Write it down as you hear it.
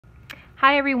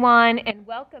Hi everyone, and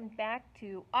welcome back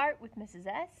to Art with Mrs.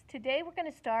 S. Today we're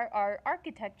going to start our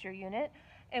architecture unit,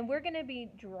 and we're going to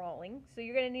be drawing. So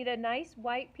you're going to need a nice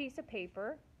white piece of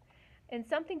paper and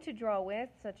something to draw with,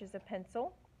 such as a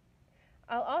pencil.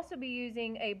 I'll also be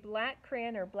using a black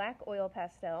crayon or black oil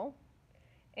pastel,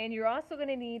 and you're also going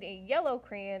to need a yellow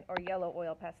crayon or yellow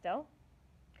oil pastel.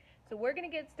 So we're going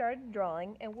to get started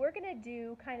drawing, and we're going to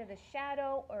do kind of the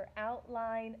shadow or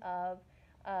outline of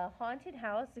a haunted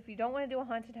house. If you don't want to do a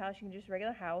haunted house, you can just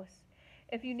regular house.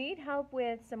 If you need help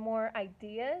with some more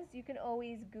ideas, you can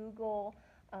always Google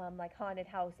like haunted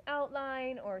house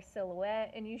outline or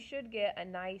silhouette, and you should get a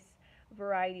nice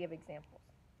variety of examples.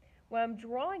 When I'm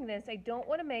drawing this, I don't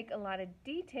want to make a lot of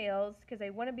details because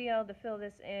I want to be able to fill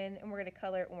this in, and we're going to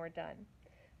color it when we're done.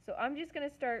 So I'm just going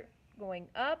to start going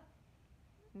up.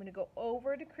 I'm going to go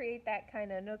over to create that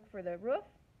kind of nook for the roof.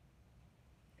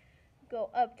 Go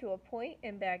up to a point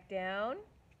and back down,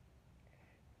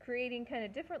 creating kind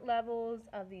of different levels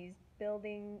of this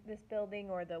building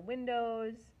or the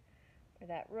windows or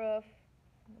that roof.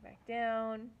 Go back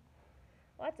down.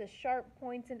 Lots of sharp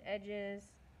points and edges.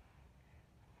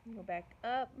 Go back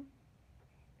up.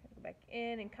 Go back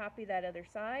in and copy that other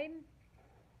side.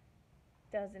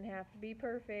 Doesn't have to be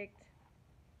perfect.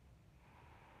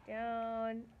 Down.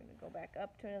 I'm going to go back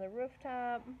up to another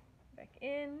rooftop. Back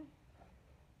in.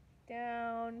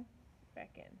 Down.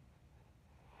 Back in.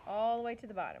 All the way to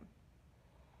the bottom.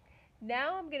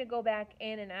 Now I'm going to go back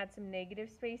in and add some negative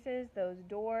spaces, those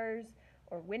doors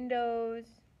or windows.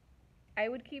 I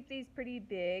would keep these pretty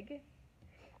big.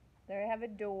 There I have a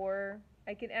door.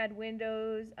 I can add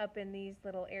windows up in these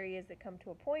little areas that come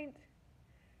to a point.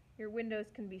 Your windows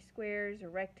can be squares or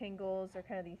rectangles or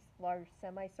kind of these large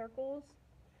semicircles.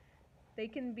 They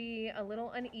can be a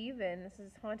little uneven. This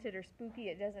is haunted or spooky.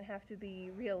 It doesn't have to be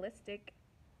realistic.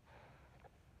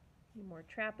 More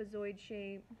trapezoid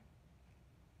shape.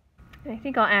 And I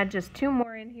think I'll add just two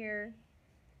more in here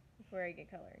before I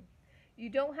get coloring. You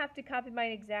don't have to copy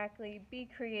mine exactly. Be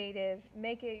creative.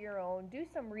 Make it your own. Do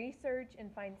some research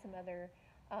and find some other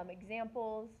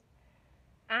examples.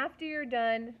 After you're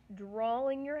done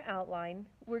drawing your outline,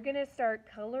 we're going to start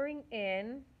coloring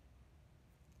in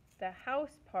the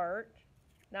house part,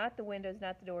 not the windows,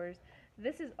 not the doors.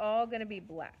 This is all going to be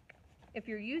black. If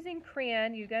you're using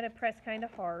crayon, you got to press kind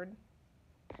of hard.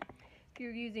 If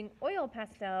you're using oil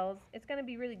pastels, it's going to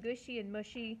be really gushy and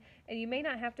mushy, and you may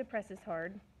not have to press as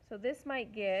hard. So this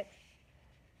might get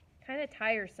kind of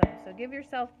tiresome. So give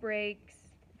yourself breaks.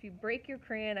 If you break your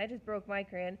crayon, I just broke my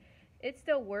crayon, it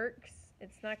still works.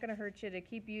 It's not going to hurt you to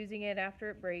keep using it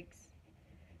after it breaks.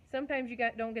 Sometimes you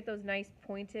don't get those nice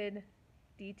pointed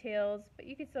details, but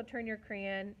you can still turn your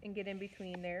crayon and get in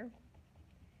between there.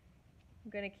 I'm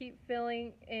going to keep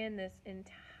filling in this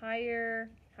entire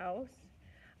house.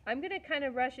 I'm going to kind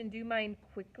of rush and do mine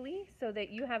quickly so that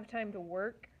you have time to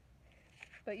work,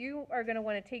 but you are going to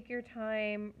want to take your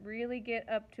time, really get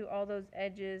up to all those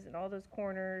edges and all those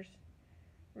corners,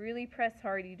 really press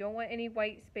hard. You don't want any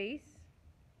white space.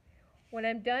 When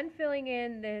I'm done filling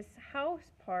in this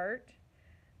house part,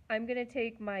 I'm going to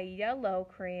take my yellow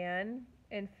crayon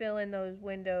and fill in those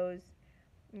windows.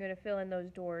 I'm going to fill in those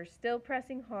doors, still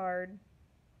pressing hard.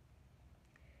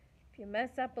 If you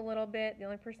mess up a little bit, the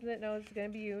only person that knows is going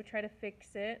to be you. Try to fix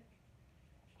it.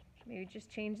 Maybe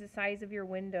just change the size of your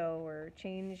window or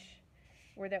change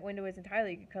where that window is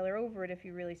entirely. You can color over it if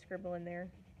you really scribble in there.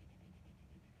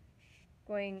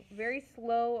 Going very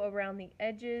slow around the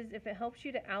edges. If it helps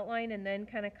you to outline and then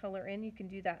kind of color in, you can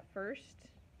do that first.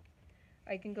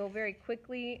 I can go very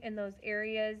quickly in those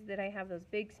areas that I have those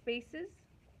big spaces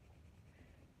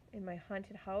in my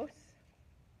haunted house.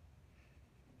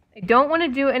 I don't want to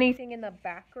do anything in the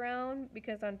background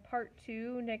because on part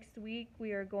 2 next week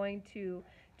we are going to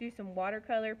do some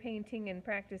watercolor painting and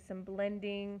practice some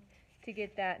blending to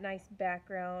get that nice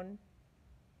background.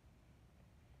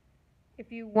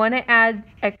 If you want to add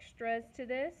extras to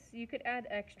this, you could add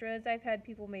extras. I've had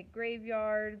people make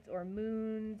graveyards or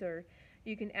moons, or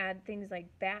you can add things like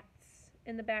bats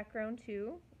in the background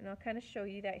too, and I'll kind of show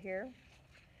you that here.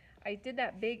 I did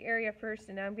that big area first,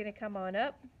 and now I'm going to come on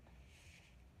up.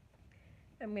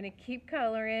 I'm going to keep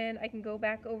coloring. I can go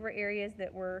back over areas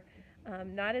that were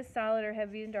not as solid or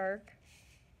heavy and dark.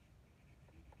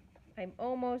 I'm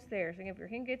almost there. So if your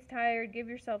hand gets tired, give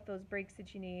yourself those breaks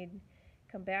that you need.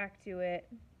 Come back to it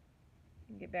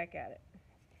and get back at it.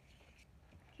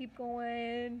 Keep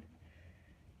going.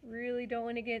 Really don't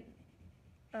want to get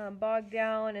bogged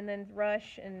down and then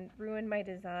rush and ruin my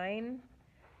design.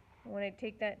 I want to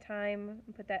take that time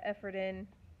and put that effort in.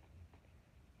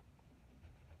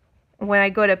 when I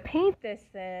go to paint this,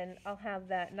 then I'll have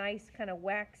that nice kind of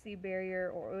waxy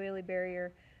barrier or oily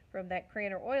barrier from that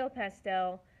crayon or oil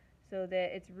pastel, so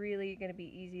that it's really going to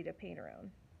be easy to paint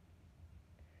around.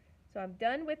 So I'm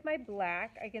done with my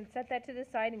black. I can set that to the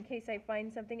side in case I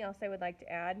find something else I would like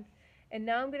to add. And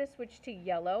now I'm going to switch to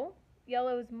yellow.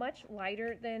 Yellow is much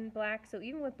lighter than black, so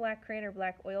even with black crayon or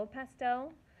black oil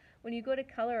pastel, when you go to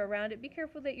color around it, be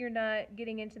careful that you're not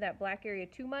getting into that black area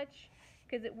too much,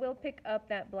 because it will pick up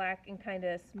that black and kind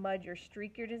of smudge or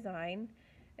streak your design.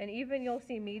 And even you'll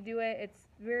see me do it, it's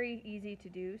very easy to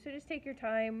do. So just take your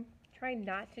time, try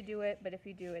not to do it, but if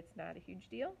you do, it's not a huge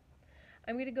deal.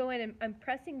 I'm going to go in and I'm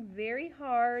pressing very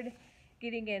hard,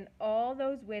 getting in all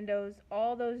those windows,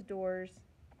 all those doors,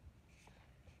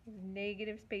 those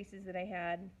negative spaces that I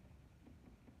had.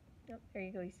 Oh, there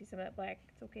you go, you see some of that black,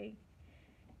 it's okay.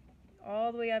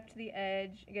 All the way up to the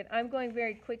edge. Again, I'm going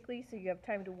very quickly so you have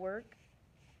time to work,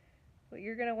 but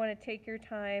you're going to want to take your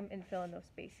time and fill in those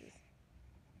spaces.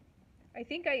 I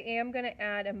think I am going to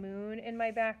add a moon in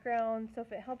my background, so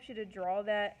if it helps you to draw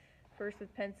that first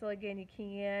with pencil, again, you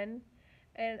can.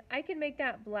 And I can make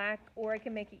that black or I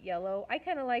can make it yellow. I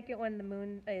kind of like it when the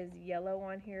moon is yellow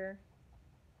on here.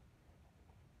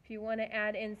 If you want to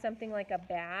add in something like a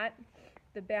bat,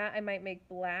 the bat I might make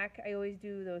black. I always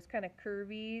do those kind of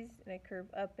curvies, and I curve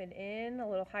up and in a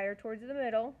little higher towards the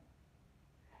middle.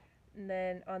 And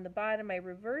then on the bottom I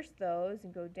reverse those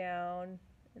and go down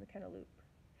and kind of loop.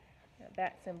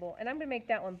 That symbol. And I'm going to make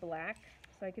that one black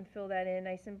so I can fill that in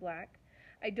nice and black.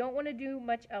 I don't want to do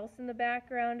much else in the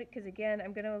background because, again,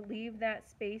 I'm going to leave that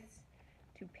space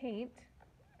to paint.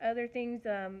 Other things,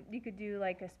 you could do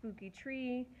like a spooky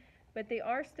tree, but they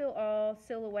are still all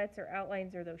silhouettes or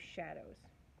outlines or those shadows.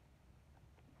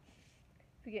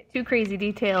 If you get too crazy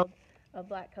detailed, a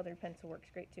black colored pencil works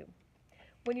great too.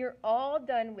 When you're all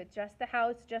done with just the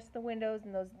house, just the windows,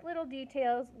 and those little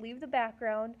details, leave the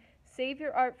background. Save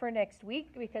your art for next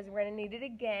week because we're going to need it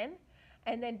again.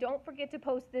 And then don't forget to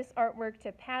post this artwork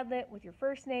to Padlet with your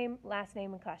first name, last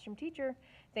name, and classroom teacher.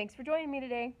 Thanks for joining me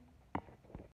today.